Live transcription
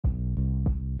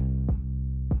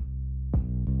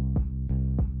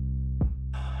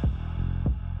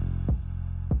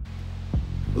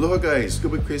Aloha guys,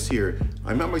 Scuba Chris here.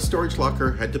 I'm at my storage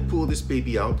locker, had to pull this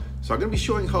baby out, so I'm going to be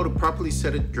showing how to properly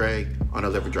set a drag on a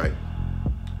lever drag.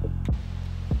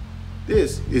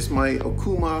 This is my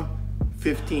Okuma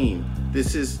 15.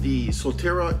 This is the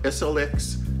Solterra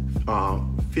SLX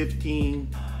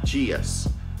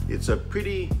 15GS. It's a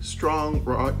pretty strong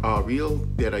reel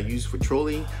that I use for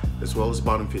trolling as well as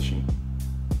bottom fishing.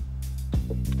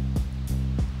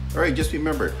 Alright, just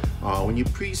remember, when you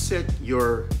preset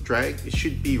your drag, it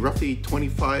should be roughly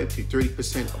 25 to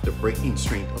 30% of the breaking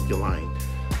strength of your line.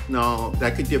 Now,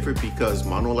 that could differ because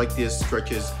mono like this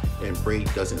stretches and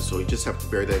braid doesn't, so you just have to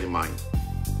bear that in mind.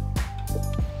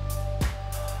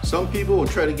 Some people will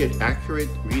try to get accurate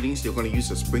readings. They're going to use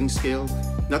a spring scale.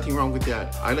 Nothing wrong with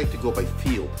that. I like to go by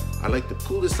feel. I like to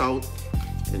pull this out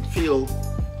and feel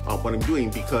what I'm doing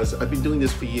because I've been doing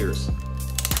this for years.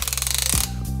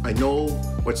 I know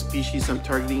what species I'm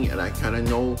targeting and I kind of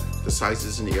know the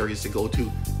sizes and the areas to go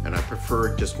to, and I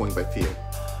prefer just going by feel.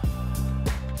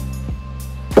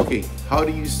 Okay, how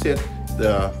do you set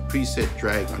the preset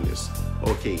drag on this?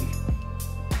 Okay,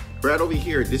 right over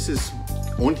here, this is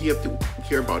only thing you have to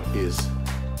care about is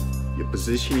your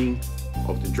positioning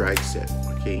of the drag set,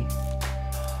 okay?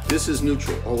 This is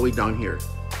neutral all the way down here.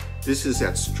 This is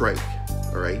at strike,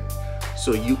 all right?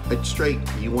 So at strike,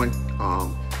 you want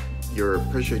your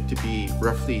pressure to be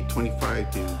roughly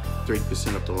 25 to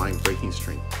 30% of the line breaking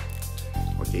strength.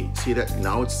 Okay, see that?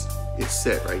 Now it's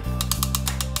set, right?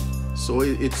 So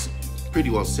it's pretty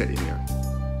well set in there.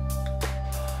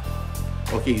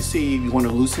 Okay, you see you want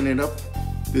to loosen it up.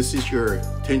 This is your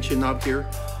tension knob here,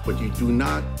 but you do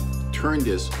not turn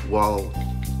this while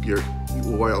your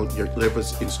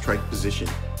lever's in strike position.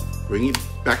 Bring it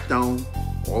back down,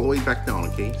 all the way back down,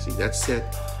 okay? See, that's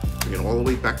set. Bring it all the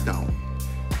way back down.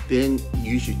 Then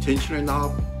use your tensioner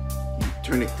knob, you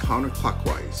turn it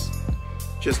counterclockwise,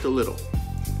 just a little.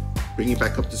 Bring it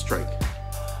back up to strike.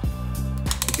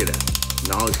 Look at that.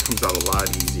 Now it comes out a lot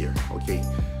easier, okay?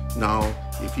 Now,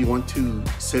 if you want to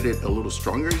set it a little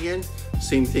stronger again,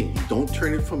 same thing. You don't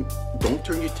turn your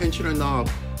tensioner knob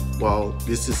while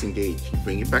this is engaged. You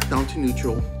bring it back down to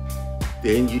neutral,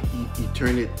 then you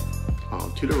turn it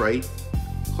to the right,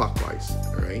 clockwise,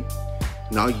 all right?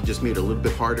 Now you just made it a little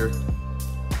bit harder.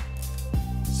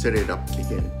 Set it up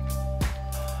again.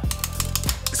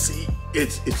 See,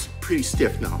 it's pretty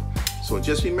stiff now. So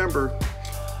just remember,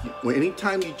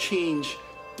 anytime you change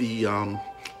the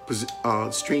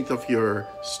strength of your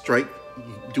strike,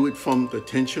 you do it from the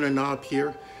tensioner knob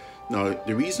here. Now,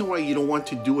 the reason why you don't want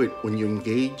to do it when you're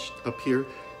engaged up here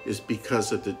is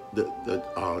because of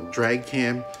the drag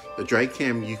cam. The drag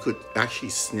cam, you could actually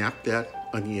snap that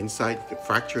on the inside, you could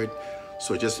fracture it.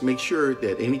 So just make sure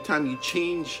that anytime you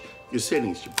change your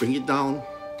settings, you bring it down,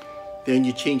 then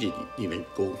you change it.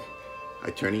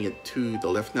 I'm turning it to the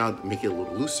left now to make it a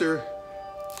little looser.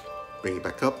 Bring it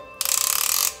back up.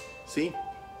 See?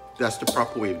 That's the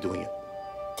proper way of doing it.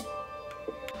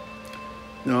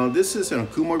 Now this is an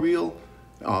Okuma reel.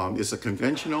 It's a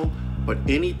conventional, but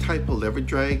any type of lever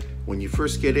drag, when you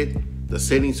first get it, the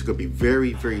settings are going to be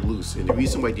very, very loose. And the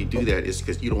reason why you do that is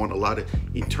because you don't want a lot of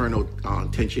internal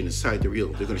tension inside the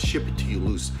reel. They're going to ship it to you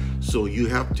loose. So you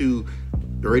have to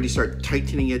already start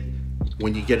tightening it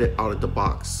when you get it out of the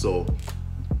box. So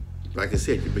like I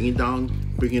said, you bring it down,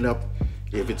 bring it up.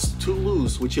 If it's too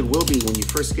loose, which it will be when you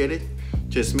first get it,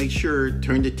 just make sure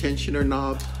turn the tensioner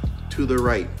knob to the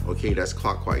right. Okay, that's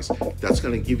clockwise. That's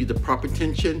going to give you the proper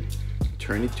tension.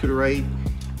 Turn it to the right,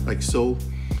 like so.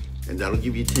 And that'll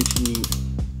give you tension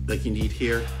like you need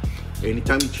here.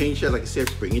 Anytime you change that, like I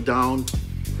said, bring it down,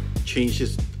 change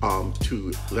this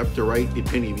to left or right,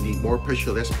 depending if you need more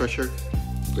pressure, less pressure,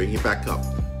 bring it back up.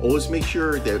 Always make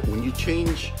sure that when you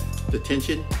change the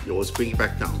tension, you always bring it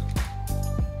back down.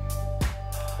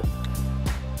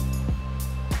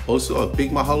 Also, a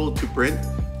big mahalo to Brent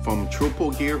from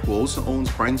Tropo Gear, who also owns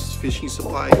Brian's Fishing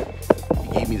Supply.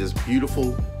 He gave me this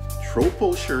beautiful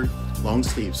Tropo shirt, long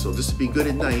sleeve, so this would be good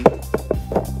at night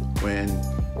when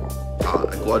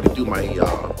I go out to do my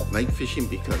night fishing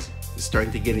because it's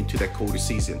starting to get into that colder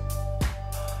season.